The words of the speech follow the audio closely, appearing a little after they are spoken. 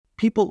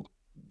people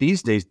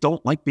these days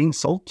don't like being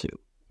sold to.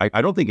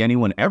 I don't think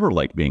anyone ever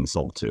liked being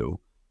sold to,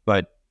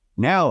 but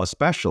now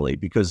especially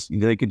because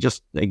they could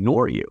just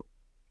ignore you.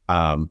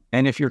 And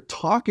if you're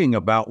talking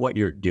about what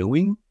you're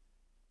doing,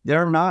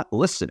 they're not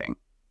listening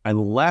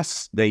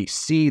unless they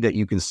see that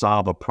you can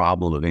solve a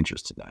problem of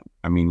interest to them.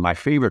 I mean, my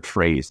favorite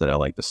phrase that I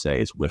like to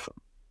say is "with them."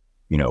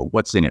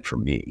 What's in it for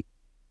me?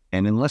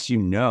 And unless you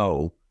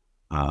know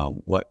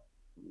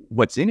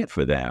what's in it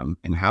for them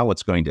and how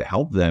it's going to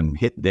help them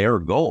hit their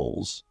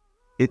goals,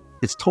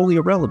 it's totally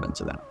irrelevant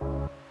to them.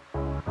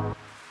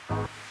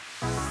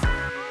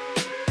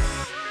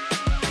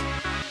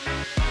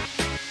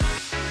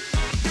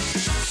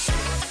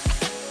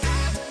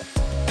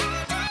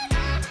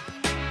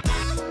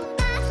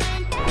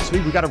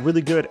 We got a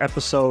really good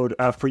episode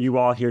for you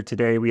all here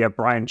today. We have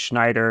Brian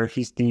Schneider.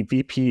 He's the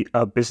VP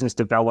of Business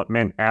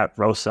Development at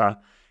ROSA,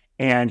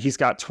 and he's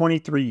got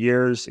 23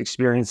 years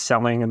experience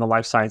selling in the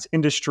life science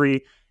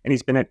industry, and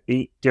he's been at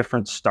 8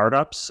 different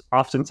startups,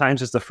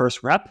 oftentimes as the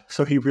first rep,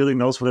 so he really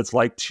knows what it's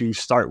like to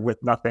start with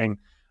nothing,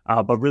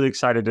 but really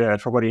excited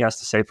for what he has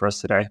to say for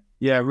us today.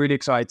 Yeah, really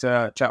excited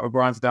to chat with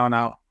Brian down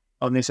out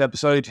on this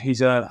episode.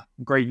 He's a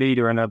great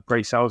leader and a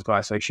great sales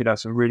guy, so he should have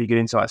some really good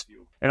insights for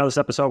you. In this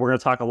episode, we're going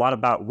to talk a lot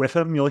about with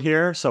him, you'll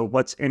hear. So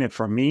what's in it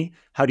for me?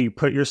 How do you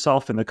put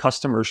yourself in the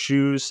customer's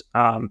shoes?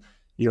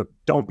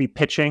 Don't be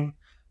pitching.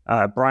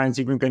 Brian's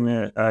even going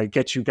to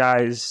get you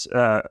guys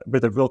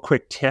with a real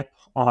quick tip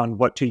on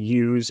what to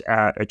use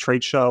at a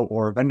trade show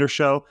or a vendor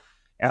show.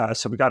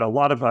 So we got a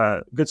lot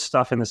of good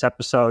stuff in this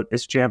episode.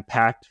 It's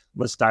jam-packed.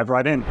 Let's dive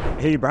right in.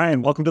 Hey,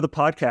 Brian, welcome to the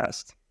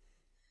podcast.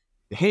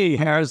 Hey,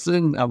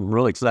 Harrison. I'm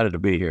really excited to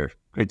be here.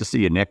 Great to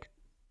see you, Nick.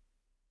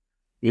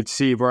 Good to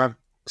see you, Brian.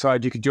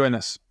 Excited you could join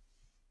us.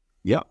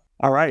 Yep.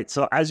 All right.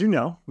 So as you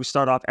know, we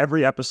start off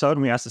every episode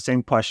and we ask the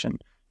same question.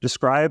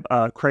 Describe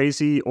a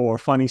crazy or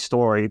funny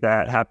story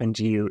that happened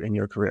to you in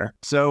your career.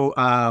 So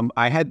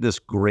I had this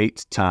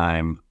great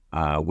time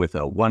with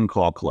a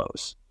one-call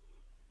close.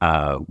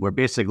 Where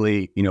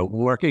basically,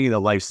 working in the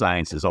life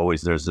sciences,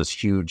 there's this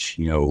huge,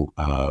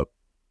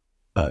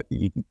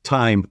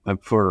 time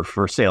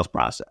for sales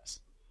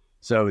process.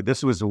 So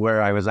this was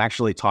where I was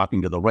actually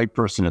talking to the right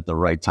person at the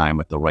right time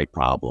with the right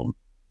problem.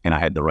 And I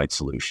had the right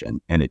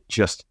solution, and it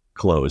just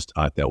closed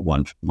at that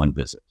one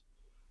visit.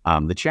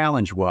 The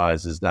challenge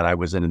is that I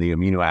was in the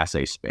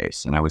immunoassay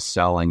space, and I was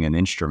selling an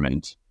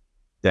instrument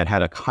that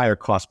had a higher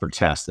cost per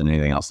test than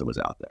anything else that was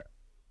out there.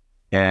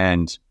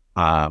 And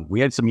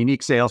we had some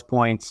unique sales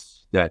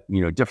points that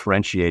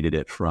differentiated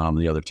it from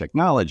the other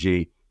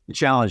technology. The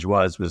challenge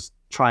was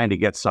trying to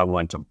get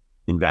someone to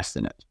invest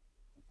in it.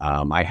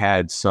 I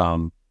had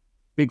some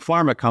big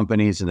pharma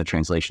companies in the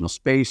translational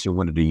space who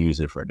wanted to use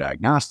it for a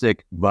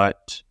diagnostic,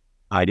 but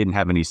I didn't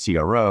have any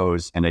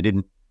CROs, and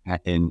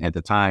at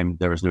the time,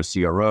 there was no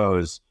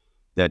CROs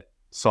that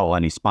saw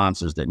any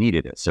sponsors that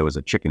needed it. So it was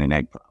a chicken and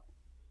egg problem.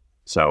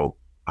 So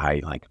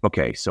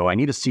so I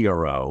need a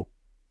CRO.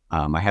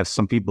 I have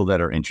some people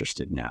that are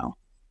interested now,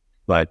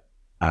 but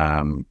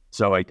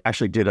so I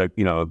actually did a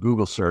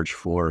Google search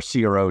for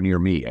CRO near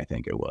me, I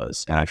think it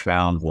was, and I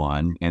found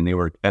one, and they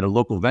were at a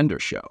local vendor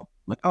show.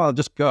 I'll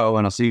just go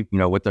and I'll see,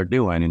 what they're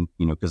doing, and,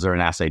 because they're in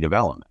assay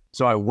development.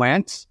 So I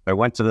went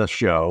to the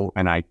show,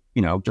 and I,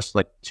 just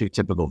like to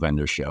typical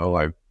vendor show,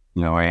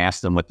 I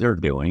asked them what they're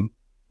doing,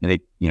 and they,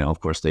 of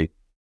course they,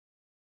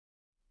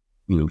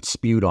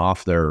 spewed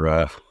off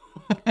their,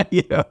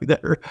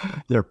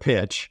 their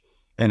pitch.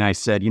 And I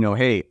said,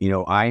 hey,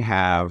 I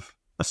have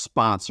a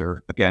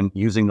sponsor, again,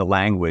 using the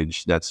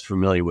language that's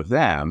familiar with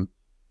them,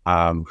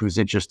 who's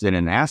interested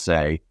in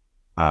assay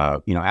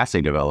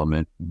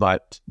development,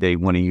 but they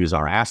want to use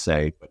our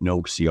assay, but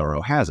no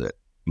CRO has it.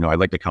 I'd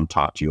like to come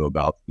talk to you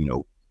about,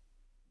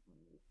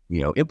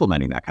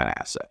 implementing that kind of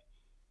assay.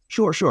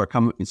 Sure.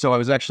 Come. So I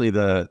was actually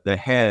the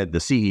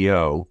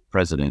CEO,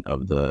 president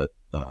of the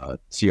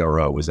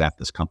CRO was at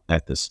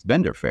this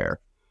vendor fair.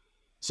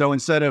 So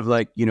instead of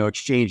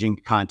exchanging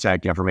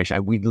contact information,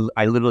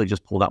 I literally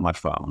just pulled out my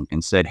phone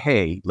and said,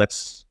 hey,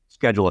 let's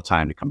schedule a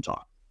time to come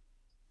talk.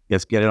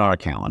 Let's get it on our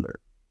calendar.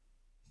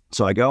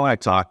 So I go and I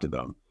talk to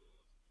them,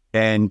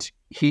 and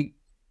he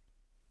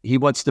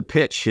wants to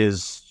pitch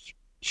his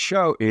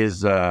CRO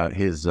to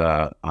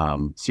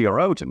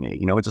me.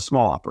 It's a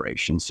small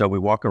operation. So we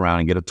walk around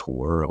and get a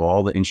tour of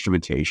all the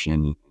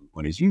instrumentation,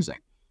 what he's using.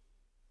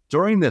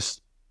 During this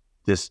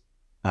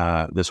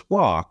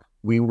walk,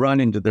 we run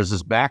into, there's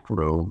this back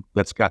room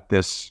that's got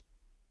this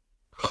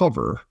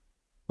cover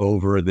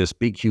over this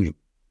big, huge,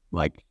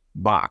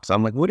 box.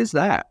 I'm like, what is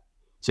that?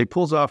 So he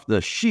pulls off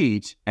the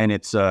sheet, and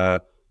it's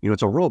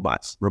it's a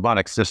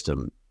robotic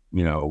system,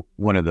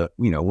 one of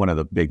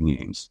the big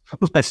names,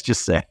 let's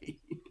just say.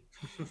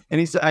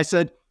 And I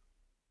said,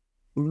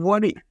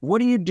 what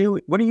are you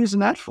doing? What are you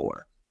using that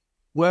for?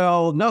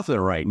 Well, nothing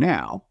right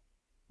now.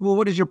 Well,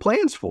 what is your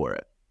plans for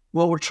it?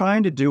 Well, we're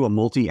trying to do a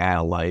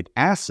multi-analyte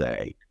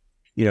assay,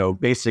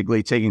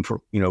 basically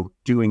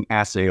doing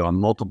assay on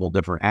multiple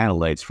different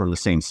analytes from the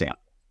same sample.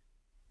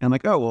 And I'm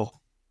like, oh,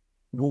 well,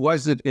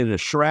 was it in a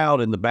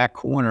shroud in the back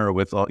corner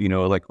with all,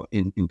 like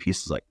in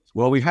pieces like this?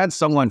 Well, we've had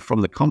someone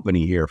from the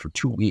company here for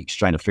 2 weeks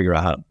trying to figure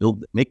out how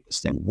to make this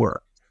thing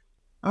work.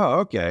 Oh,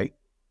 okay.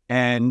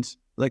 And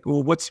like,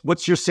 well,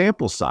 what's your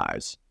sample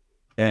size?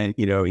 And,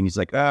 and he's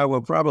like, oh,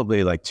 well,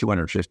 probably like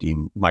 250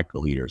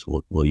 microliters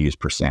we'll use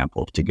per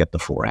sample to get the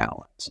 4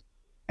 analytes.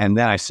 And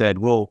then I said,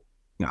 well,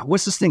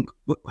 what's this thing?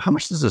 How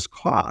much does this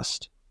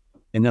cost?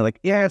 And they're like,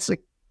 yeah, it's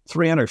like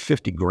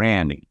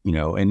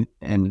 $350,000,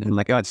 and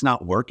like, oh, it's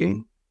not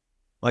working.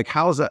 Like,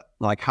 how's that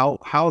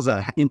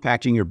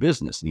impacting your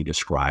business? And he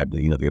described,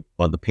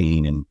 the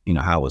pain and,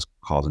 how it was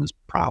causing his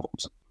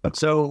problems.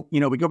 So,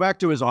 we go back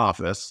to his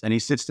office and he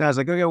sits down. I was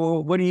like, okay,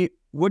 well, what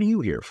are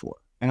you here for?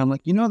 And I'm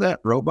like, that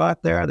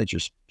robot there that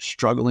you're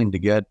struggling to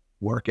get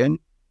working,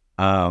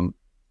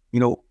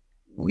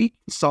 we can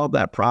solve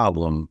that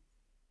problem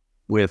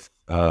with,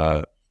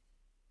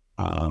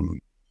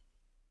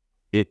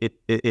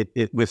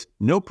 with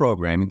no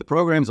programming. The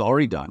program's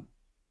already done.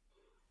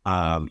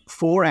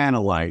 4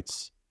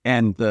 analytes,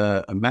 and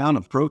the amount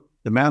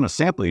of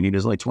sample you need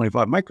is only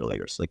 25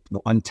 microliters, like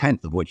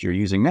 1/10 of what you're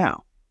using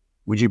now.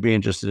 Would you be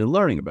interested in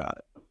learning about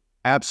it?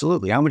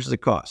 Absolutely. How much does it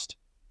cost?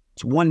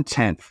 It's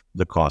 1/10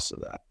 the cost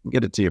of that. I'll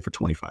get it to you for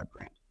 $25,000.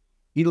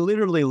 He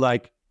literally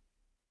like,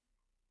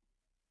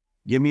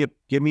 give me a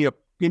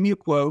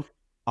quote.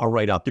 I'll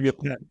write up. Give me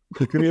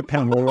a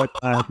pen. We'll write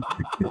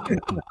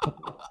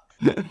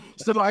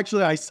So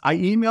actually, I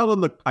emailed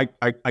him.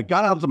 I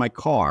got out of my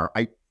car.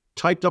 I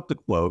typed up the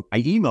quote.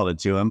 I emailed it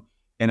to him,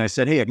 and I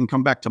said, "Hey, I can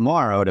come back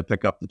tomorrow to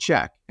pick up the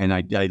check." And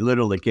I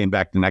literally came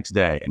back the next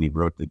day, and he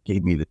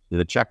gave me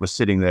the check was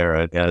sitting there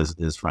at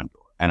his front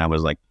door, and I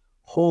was like,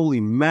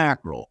 "Holy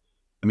mackerel!"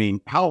 I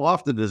mean, how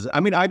often does? I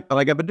mean, I've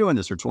been doing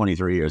this for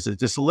 23 years. It's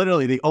just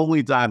literally the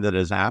only time that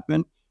has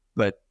happened.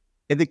 But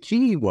the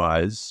key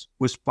was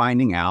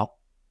finding out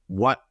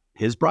what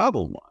his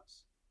problem was.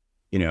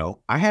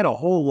 I had a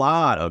whole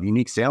lot of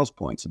unique sales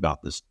points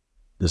about this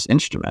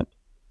instrument.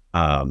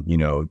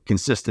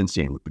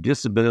 Consistency and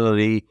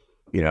reproducibility,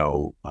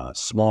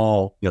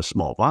 small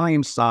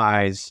volume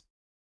size.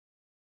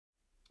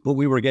 But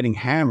we were getting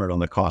hammered on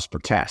the cost per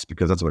test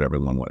because that's what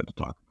everyone wanted to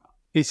talk about.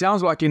 It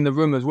sounds like in the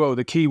room as well,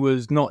 the key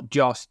was not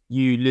just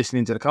you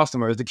listening to the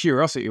customer, it's the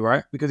curiosity,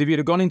 right? Because if you'd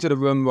have gone into the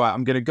room, right,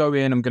 I'm going to go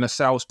in, I'm going to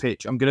sales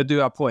pitch, I'm going to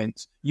do our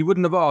points, you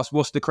wouldn't have asked,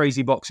 what's the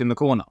crazy box in the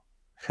corner?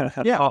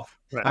 Yeah,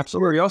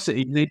 absolutely.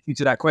 Curiosity leads you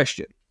to that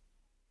question.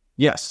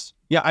 Yes.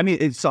 Yeah, I mean,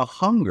 it's a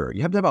hunger.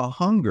 You have to have a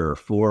hunger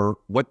for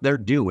what they're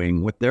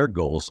doing, what their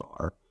goals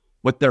are,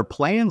 what their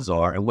plans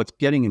are, and what's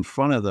getting in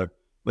front of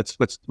what's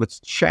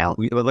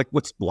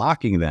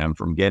blocking them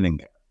from getting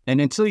there. And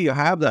until you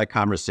have that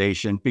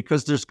conversation,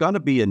 because there's going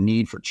to be a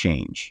need for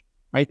change,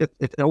 right?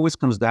 It always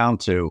comes down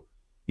to,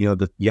 you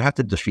have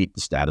to defeat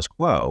the status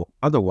quo.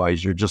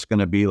 Otherwise, you're just going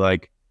to be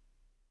like,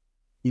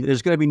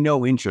 there's going to be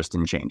no interest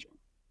in changing.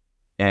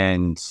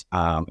 And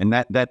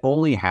that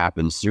only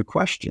happens through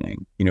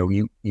questioning.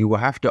 You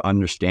have to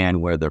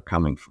understand where they're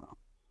coming from.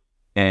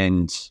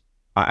 And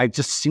I've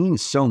just seen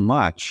so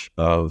much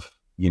of,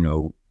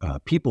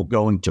 people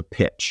going to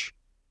pitch.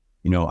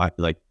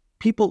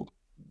 People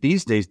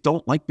these days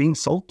don't like being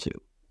sold to.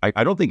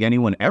 I don't think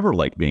anyone ever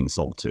liked being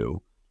sold to,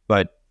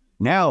 but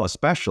now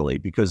especially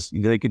because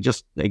they could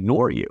just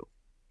ignore you.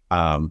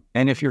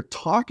 And if you're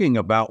talking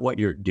about what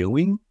you're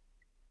doing,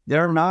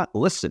 they're not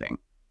listening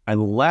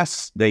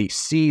unless they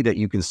see that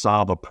you can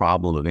solve a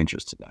problem of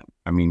interest to them.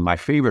 I mean, my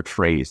favorite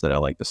phrase that I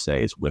like to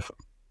say is with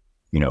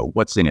them,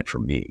 what's in it for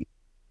me?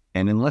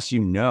 And unless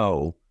you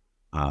know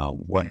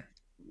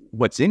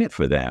what's in it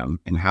for them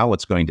and how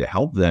it's going to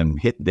help them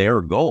hit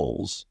their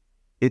goals,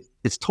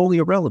 it's totally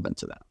irrelevant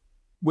to them.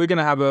 We're going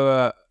to have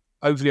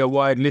hopefully a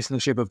wide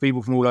listenership of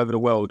people from all over the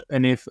world.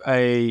 And if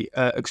a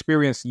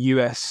experienced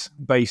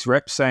US-based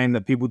rep saying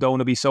that people don't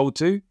want to be sold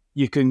to,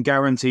 you can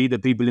guarantee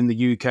that people in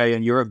the UK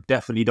and Europe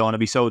definitely don't want to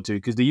be sold to,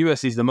 because the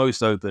US is the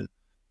most open.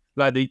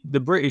 Like the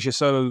British are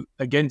so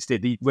against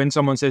it. When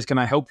someone says, "Can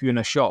I help you in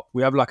a shop?"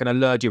 we have like an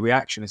allergic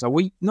reaction. It's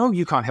like, no,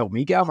 you can't help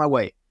me. Get out of my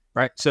way.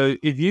 Right? So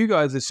if you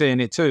guys are saying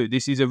it too,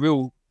 this is a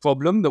real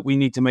problem that we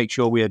need to make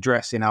sure we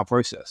address in our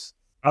process.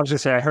 I was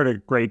just saying, I heard a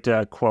great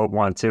quote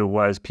once. It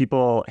was,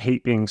 people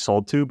hate being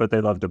sold to, but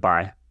they love to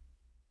buy.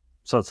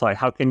 So it's like,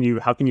 how can you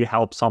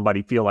help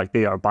somebody feel like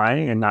they are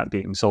buying and not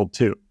being sold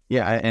to?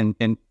 Yeah, and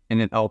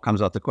it all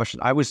comes out the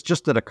question. I was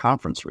just at a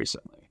conference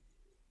recently,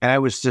 and I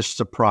was just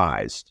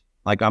surprised.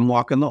 Like, I'm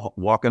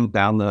walking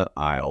down the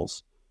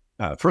aisles.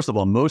 First of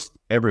all, most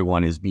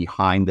everyone is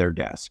behind their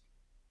desk.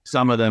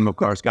 Some of them, of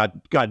course,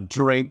 got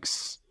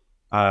drinks.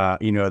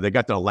 They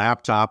got their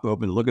laptop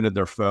open, looking at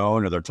their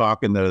phone, or they're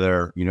talking to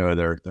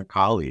their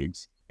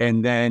colleagues.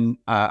 And then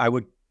I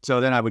would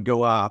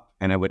go up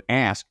and I would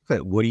ask,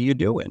 "What are you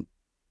doing?"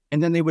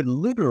 And then they would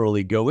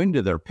literally go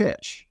into their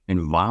pitch and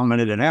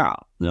vomit it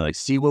out. And they're like,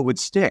 "See what would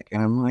stick."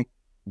 And I'm like,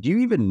 "Do you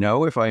even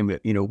know if I'm,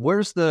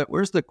 where's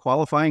the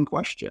qualifying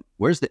question?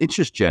 Where's the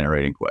interest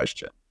generating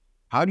question?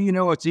 How do you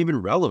know it's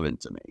even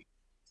relevant to me?"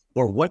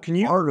 or what Can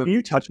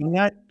you touch on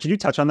that? Can you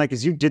touch on that?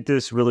 Because you did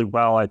this really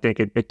well. I think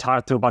it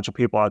taught to a bunch of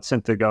people at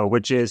Synthago,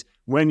 which is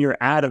when you're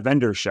at a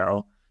vendor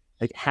show,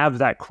 like have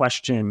that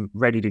question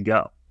ready to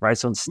go, right?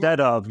 So instead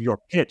of your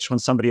pitch when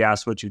somebody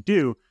asks what you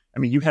do, I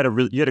mean, you had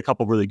a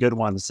couple really good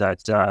ones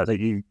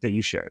that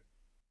you shared.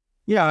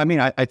 Yeah, I mean,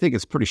 I think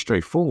it's pretty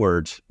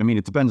straightforward. I mean,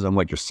 it depends on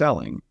what you're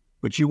selling,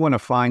 but you want to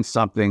find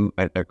something,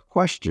 a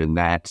question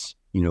that,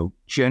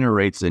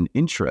 generates an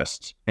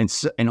interest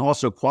and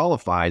also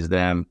qualifies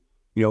them,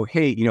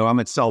 hey, I'm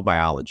at cell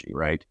biology,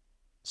 right?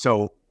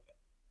 So,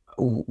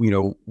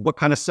 what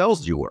kind of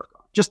cells do you work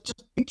on? Just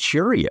be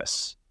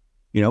curious,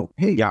 hey,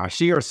 yeah, I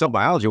see you're a cell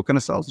biology. What kind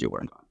of cells do you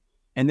work on?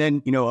 And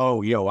then, I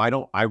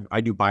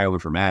do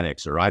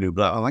bioinformatics or I do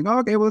blah. I'm like, oh,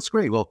 okay, well, that's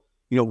great. Well,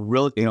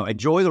 really,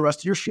 enjoy the rest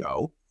of your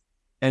show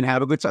and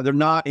have a good time. They're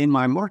not in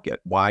my market.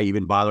 Why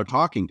even bother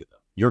talking to them?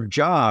 Your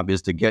job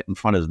is to get in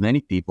front of as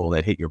many people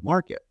that hit your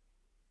market.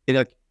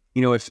 And,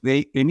 if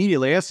they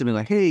immediately ask me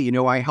like, hey,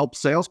 I help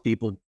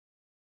salespeople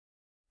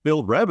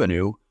build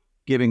revenue,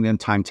 giving them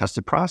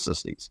time-tested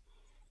processes.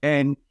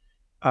 And,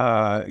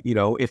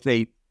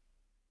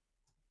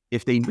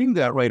 if they knew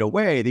that right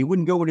away, they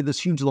wouldn't go into this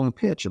huge long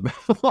pitch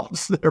about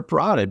their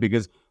product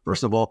because,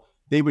 first of all,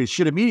 they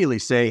should immediately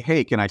say,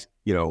 hey, can I,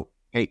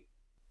 hey,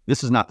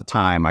 this is not the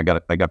time. I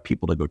got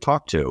people to go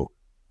talk to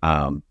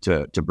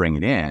bring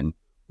it in,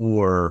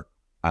 or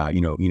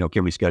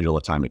can we schedule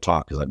a time to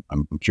talk because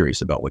I'm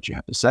curious about what you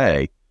have to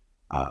say.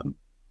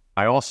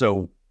 I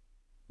also,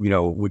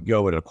 would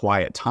go at a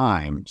quiet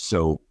time.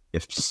 So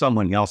if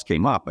someone else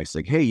came up, I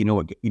say, hey,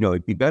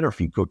 it'd be better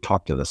if you go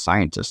talk to the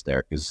scientist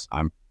there because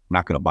I'm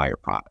not going to buy your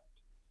product.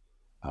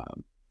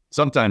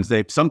 Sometimes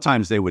they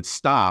would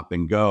stop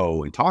and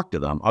go and talk to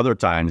them. Other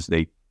times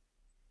they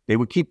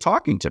would keep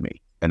talking to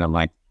me, and I'm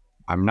like,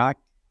 I'm not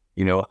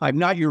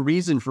your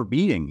reason for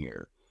being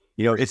here.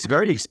 It's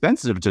very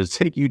expensive to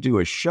take you to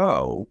a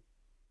show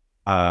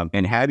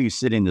and have you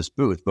sit in this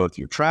booth, both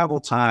your travel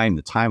time,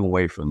 the time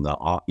away from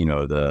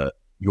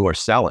your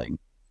selling.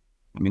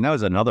 I mean, that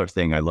was another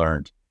thing I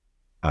learned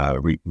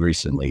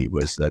recently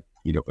was that,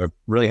 I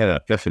really had an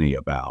epiphany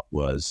about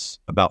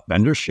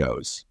vendor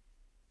shows.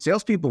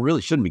 Salespeople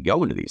really shouldn't be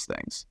going to these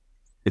things.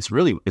 It's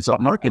a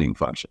marketing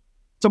function.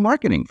 It's a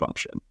marketing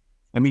function.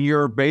 I mean,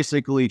 you're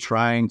basically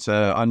trying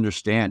to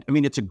understand. I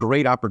mean, it's a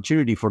great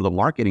opportunity for the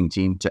marketing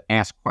team to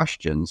ask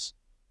questions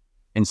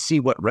and see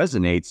what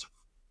resonates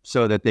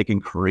so that they can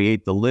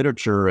create the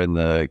literature and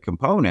the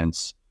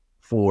components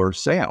for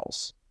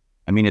sales.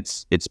 I mean,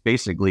 it's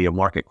basically a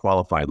market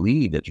qualified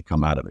lead that you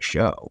come out of a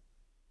show.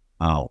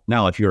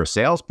 Now, if you're a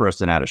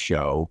salesperson at a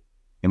show,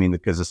 I mean,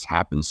 because this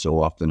happens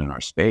so often in our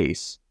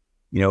space,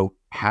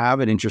 have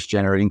an interest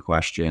generating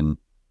question,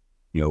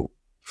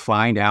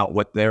 find out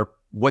what their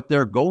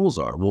goals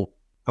are. Well,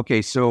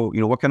 okay, so,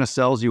 what kind of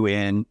cells you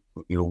in,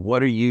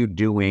 what are you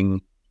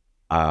doing,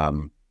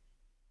 about,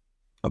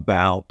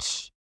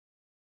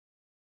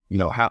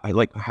 how,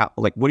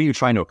 what are you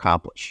trying to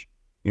accomplish?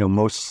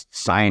 Most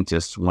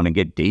scientists want to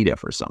get data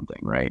for something,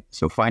 right?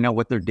 So find out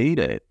what their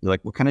data,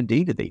 what kind of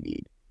data they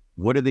need.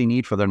 What do they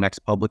need for their next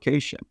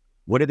publication?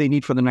 What do they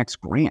need for the next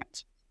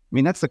grant? I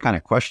mean, that's the kind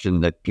of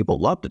question that people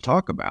love to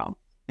talk about.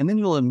 And then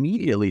you'll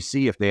immediately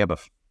see if they have a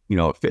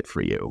fit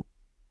for you.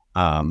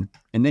 And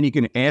then you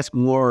can ask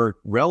more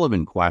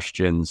relevant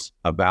questions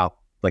about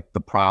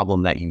the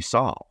problem that you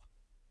solve.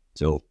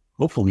 So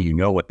hopefully you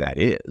know what that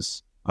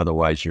is.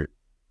 Otherwise you're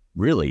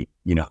really,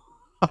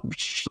 I'm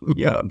sure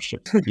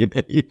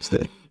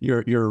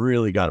you're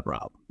really got a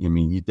problem. I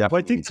mean, you definitely. Well,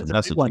 I think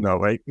that's a big one though,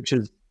 right?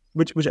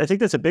 Which I think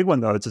that's a big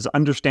one though. It's just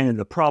understanding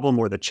the problem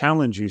or the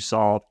challenge you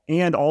solve,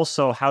 and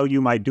also how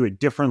you might do it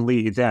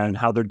differently than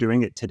how they're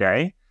doing it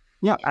today.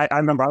 Yeah, I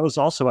remember I was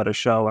also at a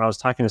show and I was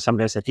talking to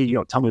somebody. I said, "Hey,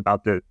 tell me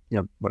about the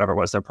whatever it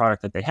was their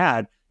product that they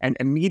had," and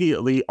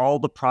immediately all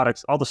the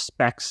products, all the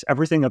specs,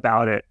 everything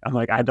about it. I'm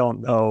like, I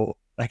don't know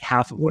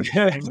half of what.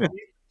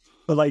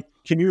 But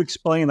can you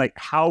explain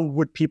how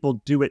would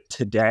people do it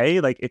today?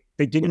 If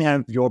they didn't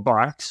have your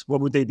box,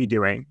 what would they be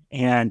doing?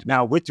 And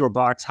now with your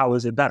box, how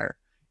is it better?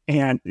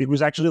 And it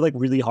was actually really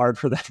really hard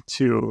for them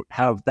to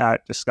have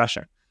that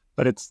discussion.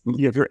 But it's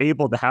if you're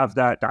able to have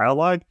that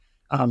dialogue,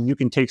 you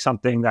can take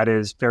something that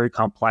is very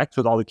complex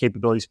with all the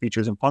capabilities,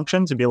 features, and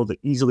functions, and be able to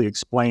easily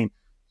explain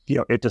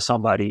it to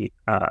somebody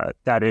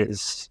that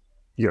is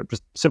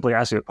just simply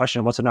asking a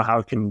question, wants to know how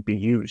it can be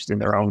used in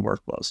their own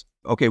workflows.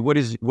 Okay,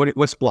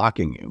 what's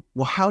blocking you?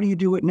 Well, how do you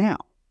do it now?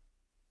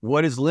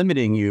 What is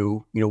limiting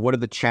you? What are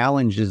the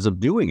challenges of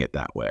doing it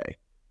that way?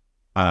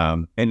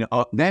 And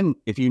then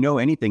if you know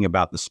anything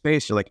about the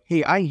space, you're like,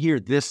 hey, I hear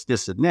this,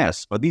 this, and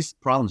this. Are these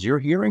problems you're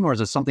hearing, or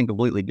is it something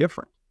completely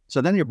different?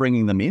 So then you're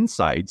bringing them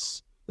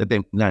insights that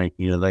they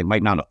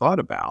might not have thought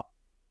about.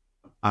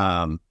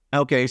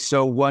 Okay,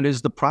 so what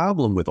is the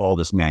problem with all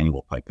this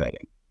manual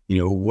pipetting?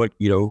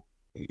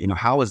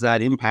 How is that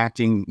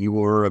impacting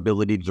your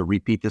ability to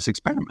repeat this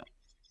experiment,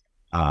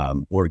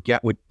 or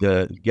get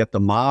the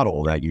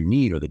model that you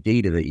need or the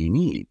data that you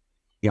need?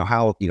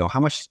 How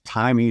much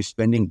time are you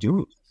spending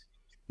doing this?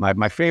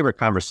 my favorite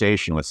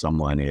conversation with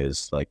someone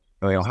is like,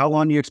 how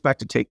long do you expect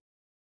to take,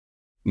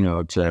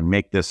 to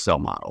make this cell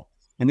model?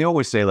 And they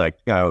always say like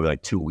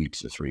 2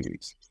 weeks or 3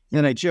 weeks.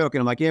 And I joke and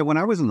I'm like, yeah, when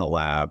I was in the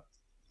lab,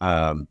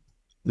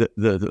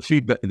 the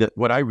feedback that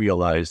what I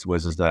realized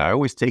is that I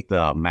always take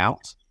the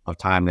amount of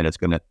time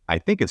that I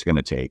think it's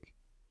gonna take.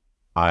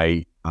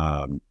 I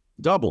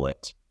double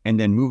it and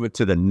then move it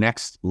to the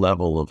next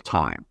level of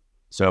time.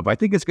 So if I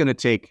think it's gonna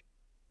take,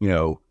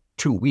 2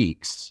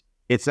 weeks,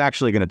 it's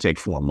actually gonna take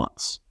 4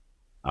 months.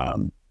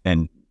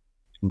 And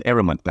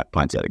everyone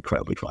finds that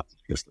incredibly fun.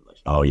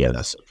 Oh yeah,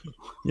 that's so true.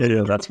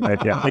 Yeah, that's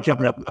right. Yeah, I can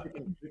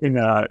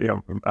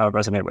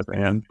resonate with it.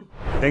 And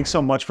thanks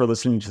so much for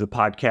listening to the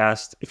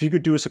podcast. If you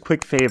could do us a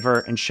quick favor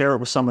and share it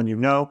with someone you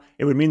know,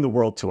 it would mean the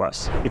world to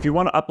us. If you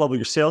want to uplevel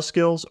your sales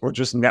skills or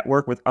just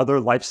network with other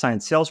life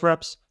science sales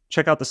reps,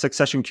 check out the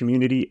Succession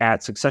community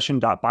at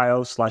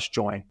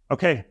succession.bio/join.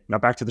 Okay, now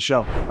back to the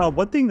show.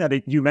 One thing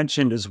that you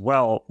mentioned as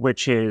well,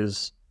 which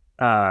is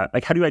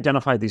like, how do you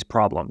identify these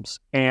problems?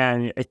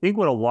 And I think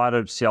what a lot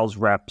of sales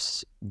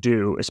reps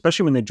do,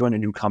 especially when they join a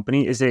new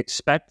company, is they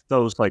expect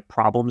those like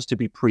problems to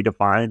be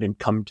predefined and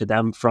come to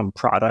them from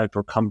product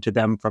or come to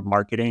them from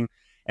marketing.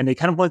 And they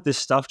kind of want this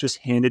stuff just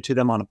handed to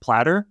them on a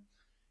platter.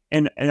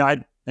 And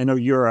I know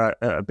you're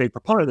a big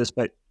proponent of this,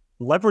 but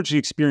leverage the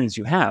experience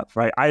you have,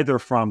 right? Either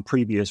from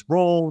previous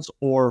roles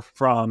or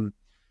from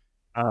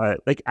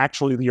like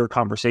actually your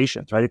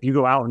conversations, right? If you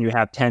go out and you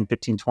have 10,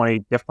 15, 20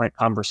 different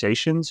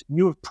conversations,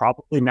 you have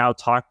probably now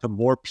talked to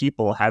more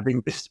people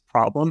having this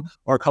problem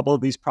or a couple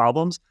of these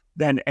problems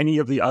than any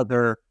of the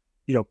other,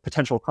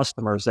 potential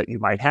customers that you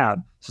might have.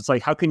 So it's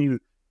like, how do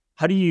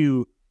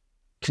you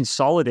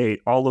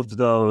consolidate all of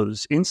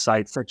those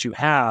insights that you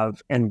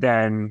have and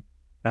then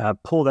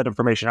pull that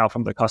information out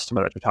from the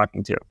customer that you're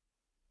talking to?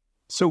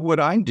 So what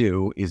I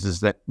do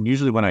is that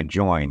usually when I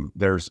join,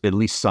 there's at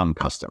least some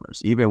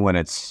customers, even when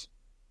it's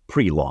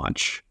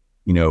pre-launch,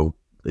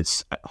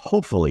 it's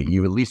hopefully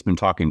you've at least been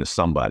talking to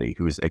somebody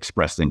who's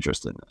expressed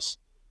interest in this.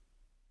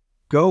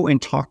 Go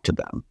and talk to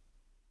them.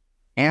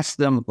 Ask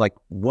them, like,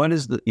 what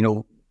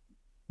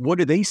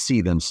do they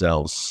see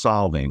themselves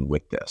solving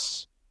with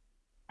this?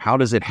 How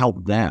does it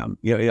help them?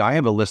 I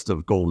have a list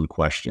of golden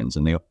questions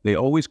and they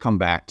always come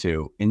back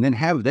to, and then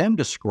have them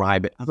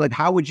describe it. Like,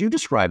 how would you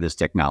describe this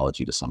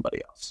technology to somebody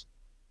else?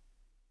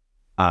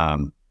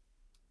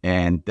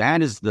 And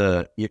that is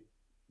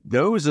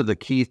those are the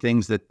key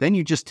things that then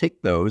you just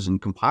take those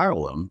and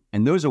compile them.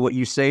 And those are what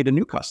you say to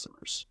new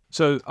customers.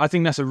 So I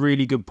think that's a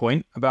really good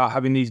point about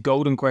having these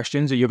golden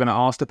questions that you're going to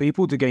ask the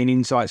people to gain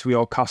insights for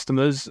your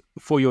customers,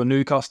 for your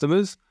new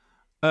customers.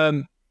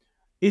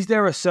 Is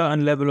there a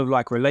certain level of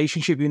like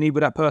relationship you need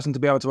with that person to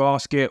be able to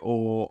ask it?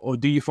 Or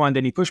do you find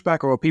any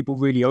pushback, or are people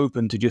really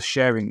open to just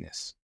sharing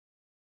this?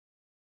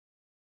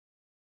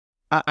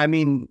 I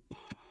mean,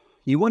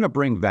 you want to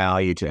bring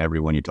value to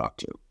everyone you talk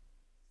to.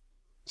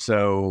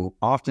 So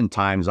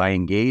oftentimes I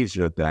engage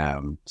with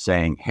them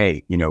saying,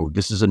 hey,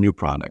 this is a new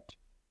product.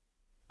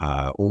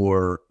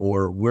 Or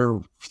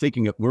we're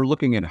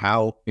looking at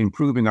how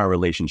improving our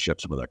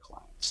relationships with our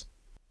clients.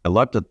 I'd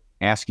love to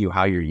ask you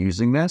how you're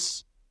using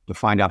this to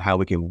find out how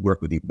we can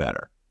work with you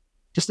better.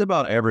 Just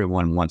about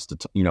everyone wants to,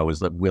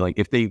 is willing,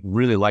 if they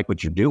really like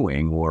what you're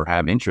doing or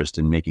have interest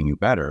in making you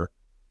better,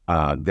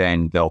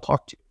 then they'll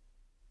talk to you.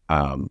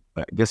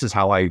 This is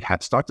how I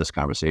had to start this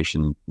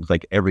conversation with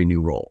like every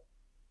new role.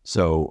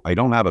 So I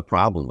don't have a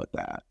problem with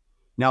that.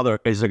 Now,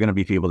 is there going to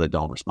be people that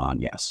don't respond?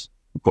 Yes,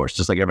 of course,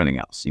 just like everything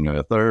else.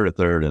 A third,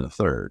 and a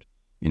third.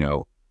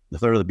 The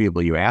third of the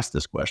people you ask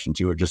this question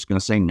to are just going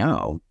to say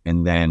no.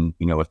 And then,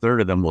 a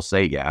third of them will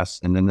say yes.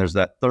 And then there's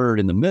that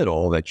third in the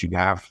middle that you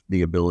have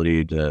the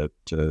ability to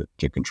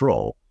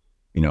control,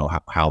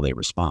 how they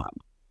respond.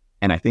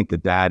 And I think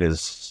that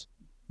is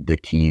the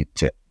key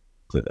to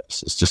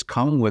this. It's just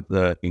come with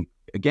that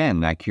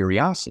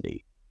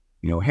curiosity.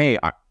 Hey,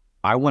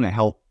 I want to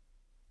help.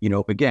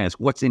 Again, it's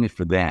what's in it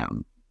for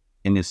them.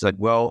 And it's like,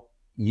 well,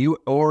 you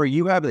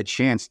have the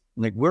chance,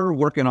 like, we're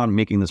working on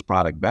making this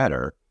product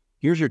better.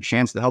 Here's your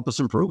chance to help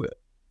us improve it.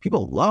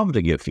 People love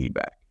to give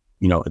feedback.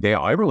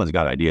 Everyone's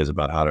got ideas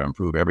about how to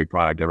improve every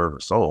product ever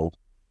sold.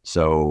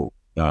 So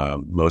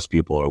most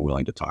people are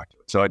willing to talk to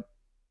it. So I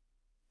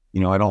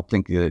don't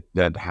think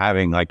that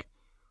having, like,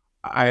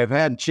 I have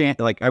had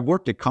I've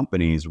worked at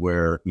companies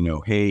where,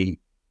 hey,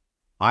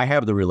 I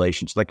have the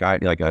relations, like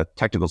a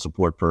technical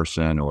support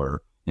person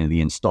or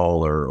the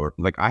installer, or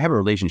like I have a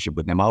relationship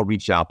with them. I'll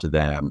reach out to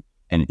them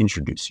and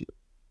introduce you.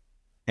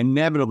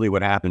 Inevitably,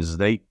 what happens is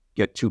they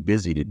get too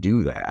busy to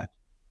do that.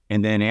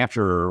 And then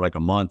after like a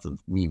month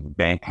of me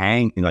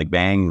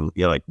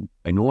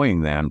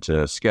annoying them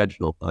to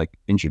schedule,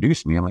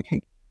 introduce me, I'm like,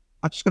 hey,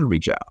 I'm just going to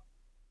reach out.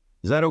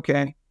 Is that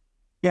okay?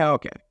 Yeah,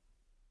 okay.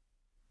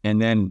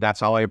 And then that's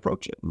how I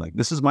approach it. I'm like,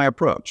 this is my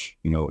approach.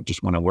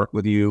 Just want to work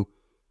with you.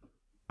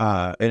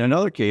 In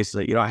another case,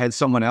 I had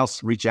someone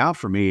else reach out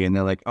for me, and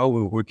they're like, oh,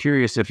 we're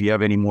curious if you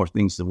have any more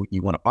things that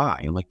you want to buy.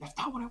 I'm like, that's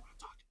not what I want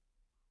to talk to.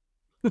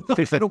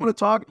 I don't want to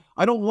talk.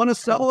 I don't want to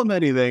sell them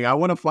anything. I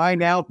want to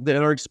find out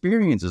their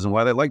experiences and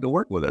why they like to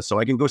work with us, so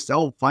I can go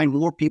find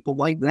more people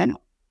like them.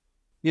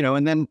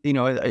 And then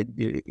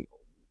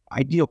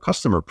ideal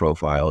customer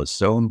profile is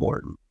so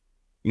important.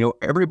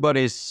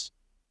 Everybody's,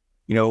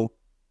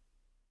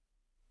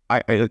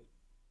 I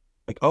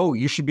like, oh,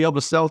 you should be able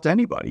to sell it to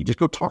anybody. Just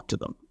go talk to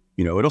them.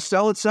 It'll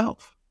sell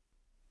itself.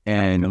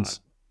 And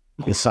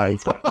it's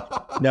like,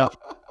 no,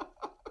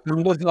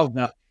 love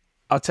that.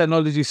 Our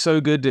technology is so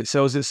good it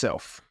sells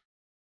itself.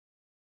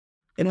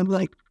 And I'm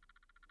like,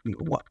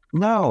 what?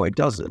 No, it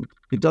doesn't.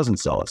 It doesn't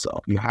sell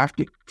itself. You have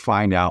to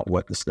find out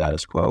what the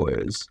status quo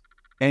is,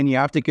 and you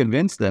have to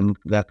convince them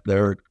that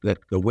the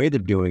way they're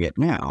doing it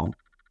now,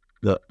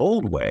 the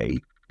old way,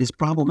 is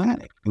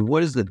problematic. And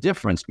what is the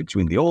difference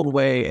between the old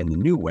way and the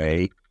new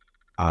way?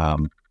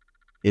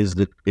 Is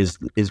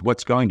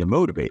what's going to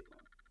motivate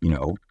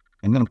them,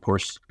 And then of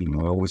course,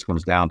 it always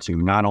comes down to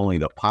not only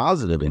the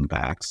positive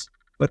impacts,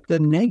 but the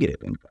negative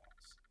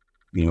impacts.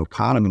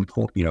 Kahneman,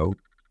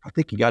 I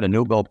think he got a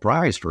Nobel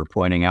Prize for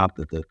pointing out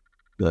that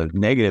the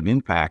negative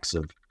impacts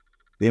of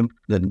the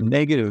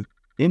negative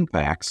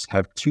impacts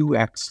have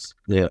 2x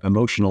the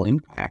emotional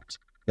impact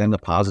than the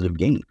positive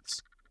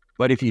gains.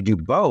 But if you do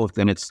both,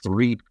 then it's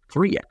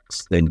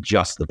 3x than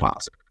just the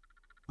positive.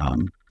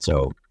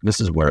 So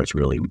this is where it's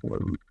really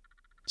important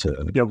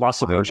to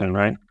loss aversion,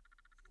 right?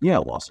 Yeah,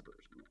 loss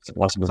aversion.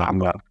 Loss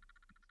aversion.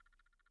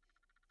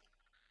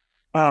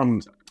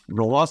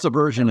 The loss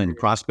aversion and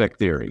prospect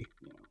theory.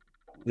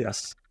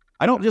 Yes.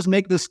 I don't just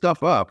make this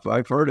stuff up.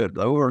 I've heard it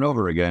over and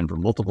over again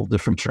from multiple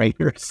different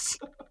trainers.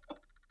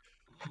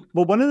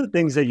 Well, one of the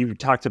things that you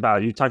talked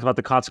about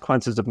the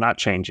consequences of not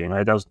changing,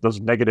 right?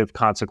 Those negative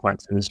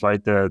consequences,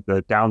 right?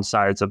 The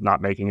downsides of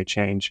not making a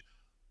change.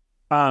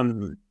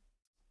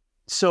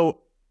 So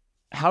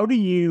how do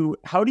you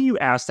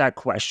ask that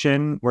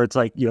question where it's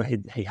like,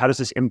 hey, how does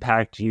this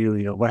impact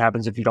you? What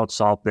happens if you don't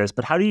solve this?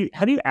 But how do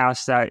you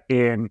ask that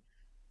in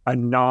a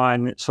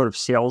non sort of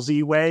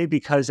salesy way?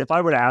 Because if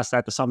I were to ask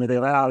that to somebody,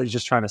 they're like, oh, he's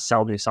just trying to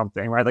sell me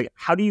something, right? Like,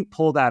 how do you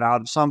pull that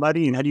out of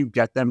somebody, and how do you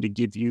get them to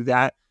give you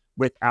that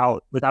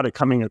without it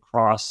coming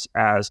across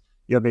as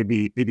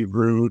maybe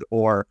rude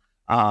or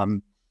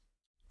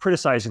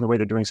criticizing the way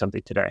they're doing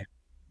something today?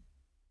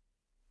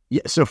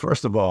 Yeah. So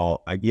first of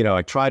all, I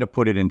try to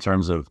put it in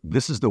terms of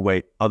this is the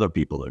way other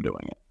people are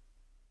doing it.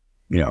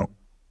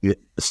 The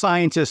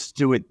scientists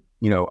do it.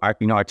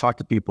 I talk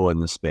to people in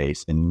the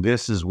space, and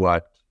this is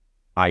what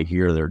I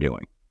hear they're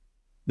doing.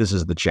 This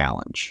is the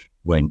challenge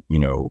when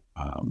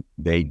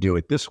they do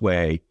it this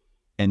way,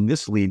 and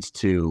this leads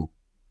to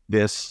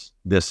this,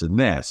 and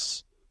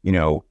this.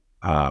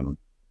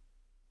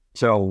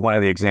 So one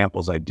of the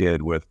examples I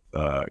did with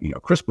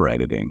CRISPR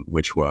editing,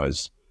 which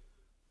was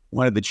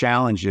one of the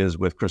challenges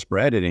with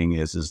CRISPR editing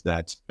is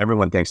that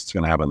everyone thinks it's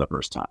going to happen the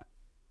first time.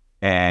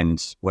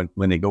 And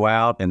when they go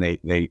out and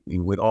they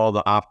with all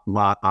the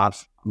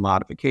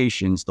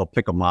modifications, they'll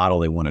pick a model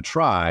they want to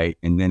try,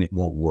 and then it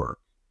won't work.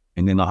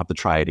 And then they'll have to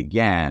try it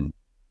again,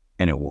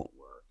 and it won't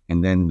work.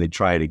 And then they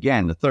try it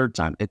again the third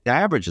time. The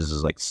averages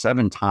is like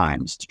 7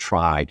 times to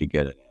try to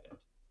get it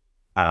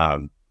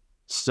edit.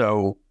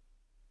 So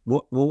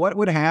what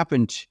would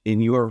happen in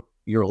your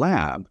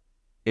lab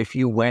if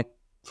you went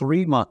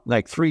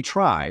 3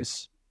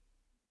 tries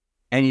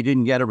and you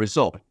didn't get a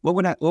result? What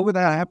would that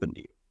happen to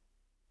you?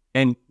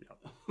 And,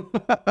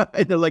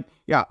 and they're like,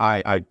 yeah,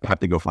 I have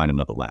to go find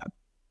another lab,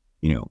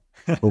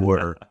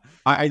 or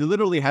I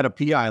literally had a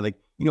PI, like,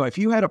 if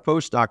you had a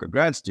postdoc or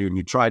grad student,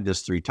 you tried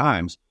this 3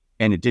 times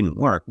and it didn't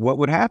work, what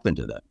would happen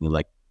to them? You're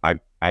like,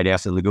 I'd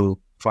ask them to go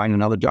find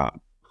another job.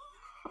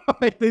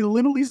 They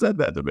literally said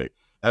that to me.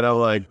 And I'm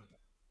like,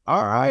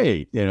 all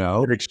right,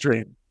 Bit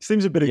extreme.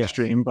 Seems a bit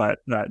extreme, but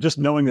just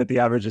knowing that the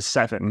average is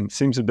 7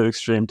 seems a bit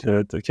extreme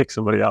to kick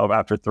somebody out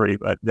after 3.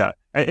 But yeah,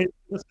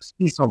 it's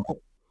something.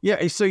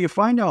 Yeah, so you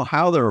find out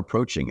how they're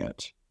approaching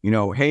it.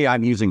 Hey,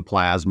 I'm using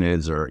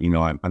plasmids, or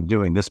I'm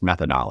doing this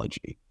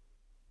methodology,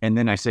 and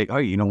then I say,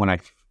 oh, when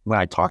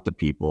I talk to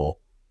people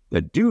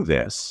that do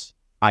this,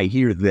 I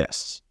hear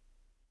this.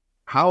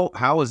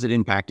 How is it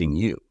impacting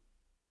you?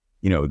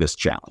 This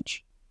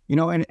challenge.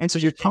 And so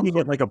you're taking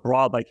it like a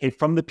broad, like, hey,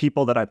 from the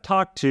people that I've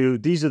talked to,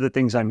 these are the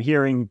things I'm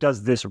hearing.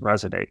 Does this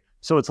resonate?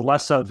 So it's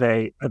less of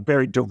a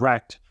very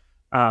direct,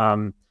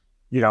 I'm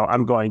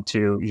going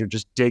to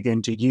just dig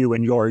into you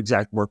and your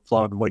exact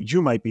workflow and what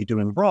you might be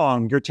doing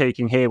wrong. You're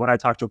taking, hey, when I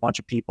talk to a bunch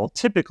of people,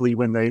 typically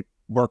when they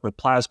work with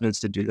plasmids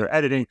to do their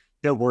editing,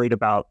 they're worried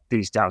about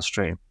these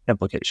downstream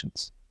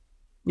implications.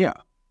 Yeah.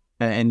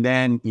 And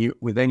then you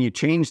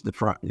change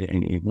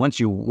once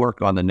you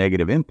work on the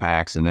negative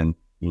impacts, and then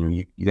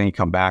you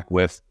come back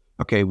with,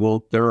 okay,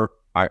 well,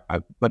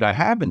 but I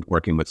have been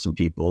working with some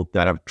people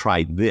that have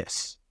tried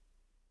this,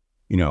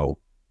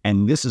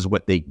 and this is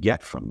what they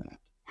get from that.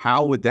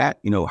 How would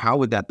that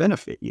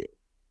benefit you?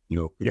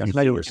 Now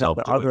you're looking at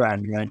the other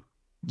end, right?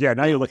 Yeah,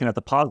 now you're looking at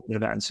the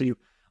positive end. So you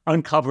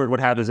uncovered what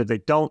happens if they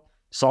don't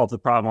solve the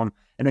problem,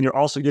 and then you're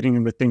also getting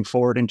them to think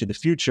forward into the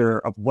future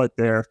of what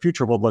their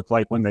future will look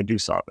like when they do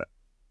solve it.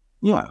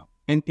 Yeah,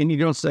 And you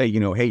don't say,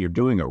 hey, you're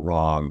doing it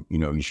wrong.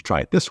 You should try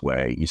it this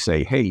way. You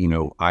say, hey,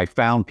 I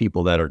found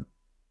people that are,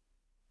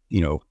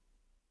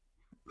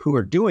 who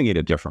are doing it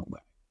a different way.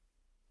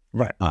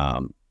 Right.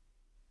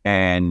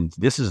 And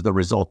this is the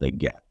result they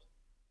get.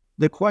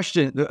 The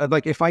question,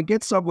 like if I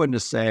get someone to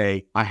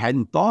say, I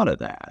hadn't thought of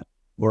that,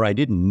 or I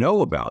didn't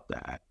know about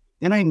that,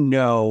 then I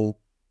know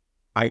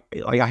I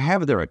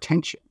have their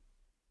attention.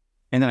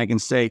 And then I can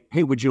say,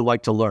 hey, would you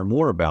like to learn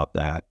more about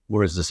that?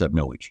 Or is this of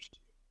no interest?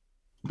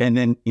 And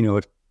then,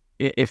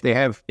 if they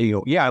have,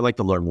 yeah, I'd like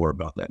to learn more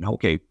about that. And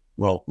okay,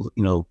 well,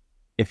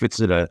 if it's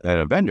at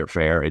a vendor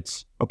fair,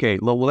 it's okay.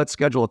 Well, let's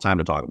schedule a time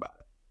to talk about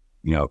it.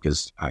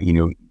 Because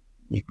you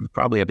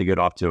probably have to get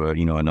off to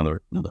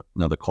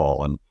another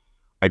call, and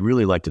I'd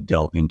really like to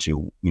delve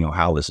into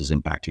how this is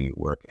impacting your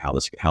work, how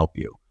this can help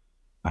you.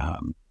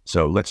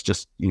 So let's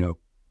just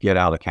get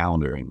out a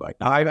calendar invite.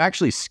 Now, I've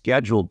actually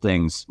scheduled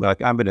things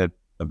like I'm at a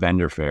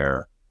vendor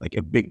fair, like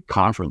at big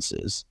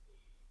conferences,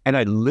 and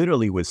I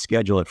literally would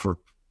schedule it for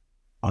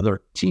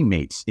other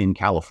teammates in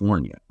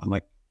California. I'm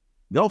like,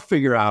 they'll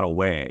figure out a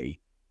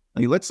way.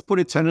 Like, let's put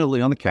it tentatively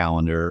on the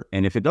calendar.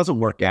 And if it doesn't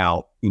work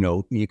out,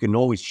 you can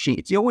always change.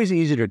 It's always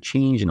easier to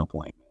change an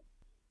appointment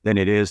than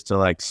it is to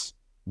like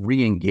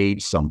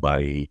re-engage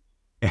somebody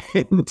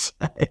and,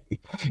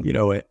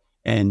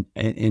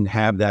 and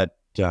have that,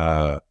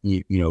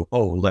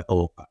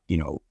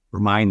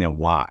 remind them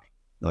why.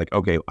 Like,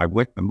 okay, I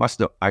must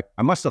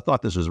have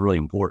thought this was really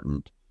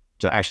important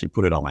to actually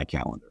put it on my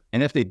calendar.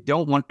 And if they're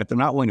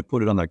not willing to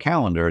put it on their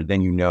calendar,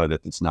 then that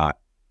it's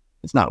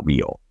not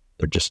real.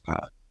 They're just,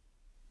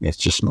 it's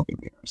just smoking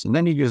mirrors. And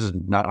then you just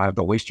not have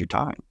to waste your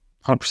time.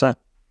 100%.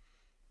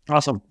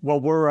 Awesome. Well,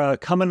 we're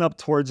coming up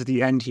towards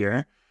the end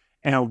here,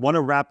 and I want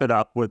to wrap it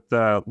up with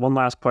one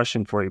last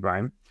question for you,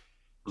 Brian.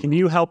 Can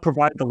you help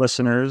provide the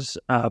listeners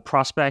a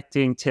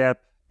prospecting tip,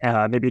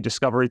 maybe a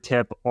discovery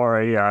tip, or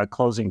a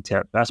closing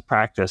tip, best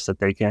practice that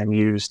they can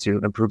use to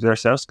improve their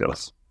sales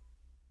skills?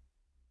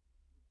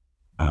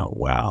 Oh,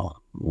 wow.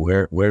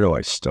 Where do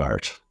I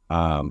start?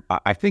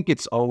 I think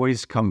it's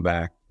always come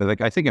back. Like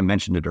I think I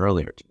mentioned it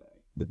earlier today.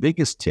 The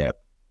biggest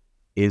tip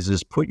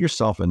is put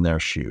yourself in their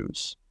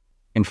shoes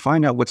and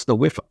find out what's the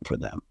whiff for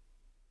them,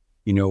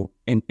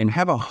 and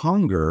have a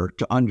hunger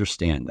to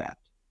understand that.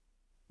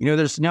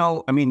 There's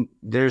no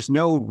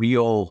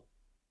real,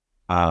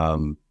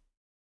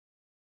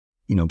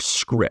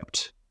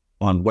 script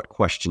on what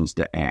questions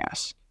to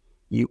ask.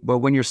 But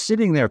when you're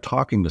sitting there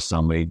talking to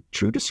somebody,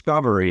 true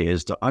discovery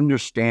is to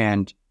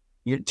understand,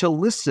 to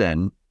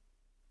listen,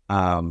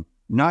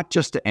 not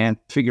just to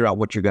figure out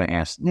what you're going to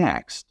ask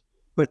next,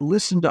 but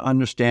listen to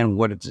understand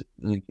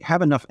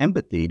have enough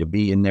empathy to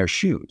be in their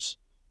shoes,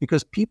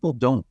 because people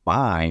don't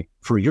buy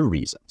for your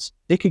reasons.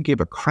 They could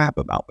give a crap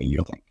about what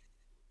you think.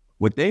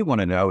 What they want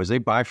to know is they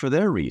buy for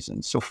their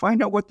reasons. So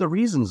find out what the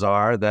reasons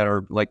are that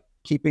are like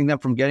keeping them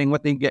from getting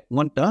what they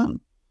want done.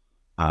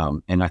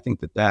 And I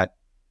think that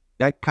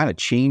kind of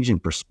change in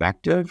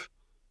perspective,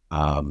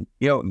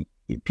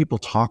 people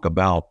talk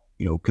about,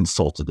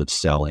 consultative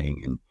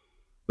selling,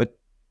 but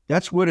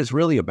that's what it's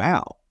really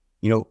about.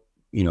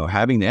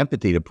 Having the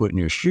empathy to put in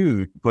your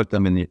shoe, put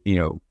them in the,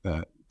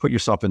 put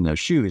yourself in their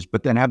shoes,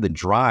 but then have the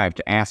drive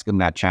to ask them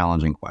that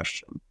challenging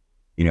question,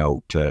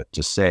 to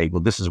say,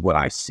 well, this is what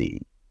I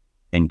see,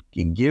 and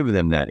give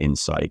them that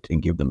insight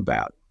and give them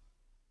value.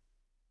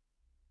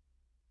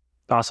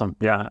 Awesome.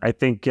 Yeah. I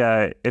think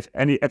if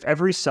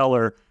every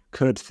seller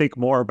could think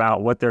more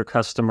about what their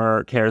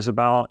customer cares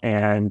about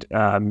and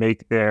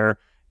make their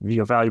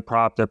value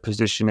prop, their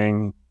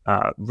positioning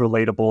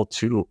relatable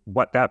to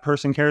what that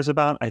person cares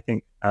about, I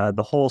think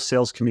the whole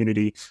sales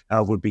community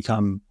would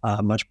become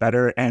much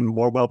better and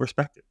more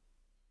well-respected.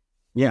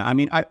 Yeah, I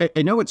mean, I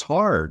know it's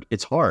hard.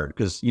 It's hard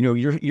because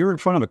you're in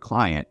front of a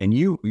client and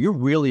you're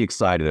really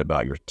excited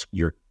about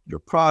your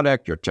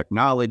product, your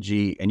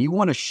technology, and you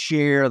want to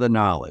share the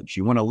knowledge.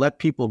 You want to let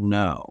people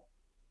know,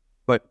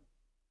 but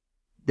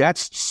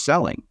that's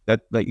selling.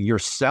 That you're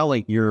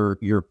selling,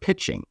 you're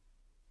pitching,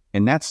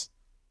 and that's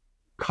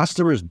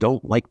customers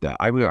don't like that.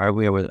 I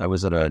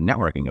was at a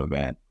networking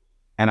event,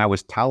 and I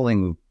was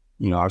telling,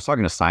 I was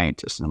talking to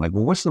scientists, and I'm like,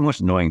 well, what's the most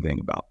annoying thing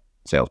about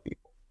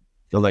salespeople?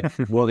 They're like,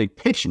 well, they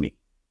pitch me.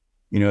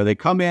 They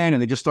come in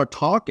and they just start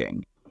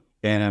talking,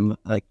 and I'm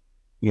like,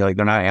 like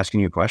they're not asking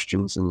you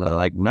questions, and they're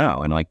like,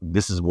 no, and like,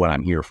 this is what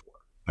I'm here for.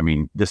 I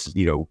mean, this is,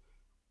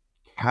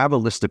 have a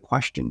list of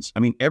questions. I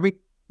mean,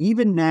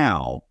 even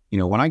now,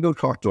 when I go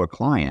talk to a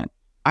client,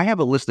 I have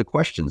a list of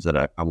questions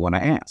that I want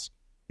to ask.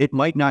 It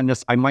might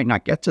not I might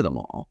not get to them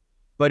all,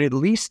 but at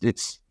least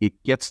it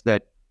gets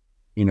that,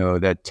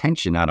 that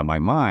tension out of my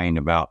mind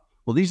about,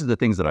 well, these are the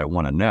things that I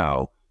want to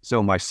know.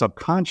 So my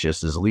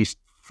subconscious is at least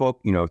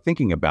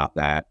thinking about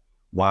that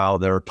while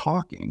they're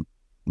talking.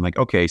 I'm like,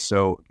 okay,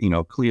 so,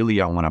 clearly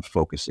I want to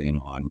focus in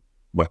on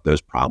what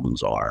those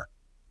problems are.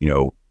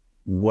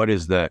 What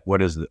is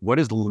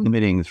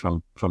limiting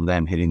from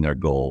them hitting their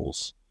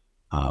goals?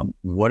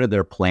 What are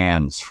their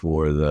plans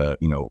for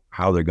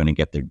how they're going to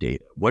get their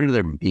data? What are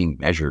they being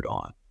measured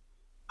on?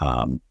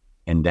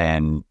 And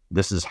then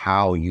this is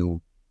how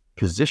you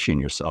position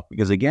yourself.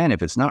 Because again,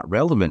 if it's not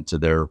relevant to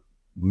their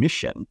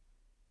mission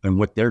and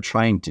what they're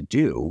trying to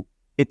do,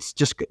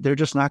 they're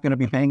just not going to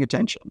be paying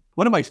attention.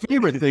 One of my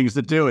favorite things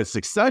to do at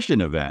succession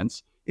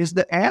events is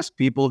to ask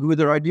people who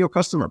their ideal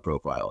customer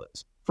profile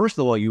is. First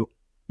of all, you're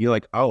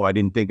like, oh, I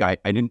don't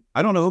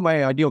know who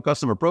my ideal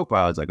customer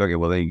profile is. Like, okay,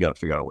 well, then you got to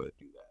figure out a way to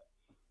do that.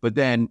 But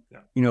then,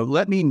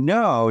 let me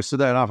know so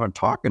that if I'm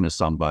talking to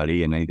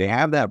somebody and they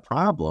have that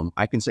problem,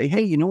 I can say,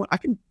 hey, you know what? I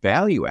can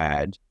value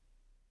add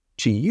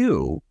to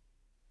you,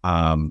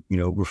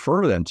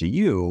 refer them to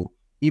you,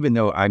 even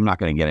though I'm not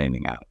going to get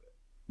anything out of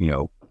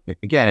it.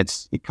 Again,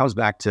 it comes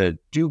back to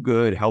do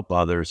good, help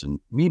others, and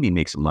maybe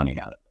make some money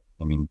out of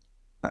it. I mean,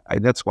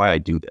 that's why I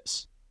do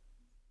this.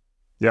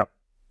 Yep.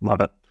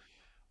 Love it.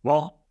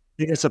 Well,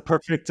 I think it's a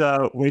perfect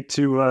way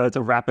to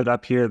wrap it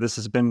up here. This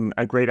has been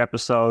a great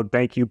episode.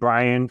 Thank you,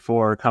 Brian,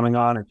 for coming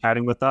on and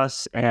chatting with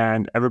us.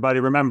 And everybody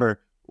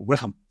remember,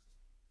 with them.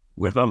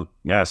 With them.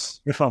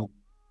 Yes. With them.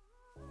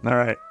 All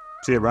right.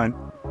 See you, Brian.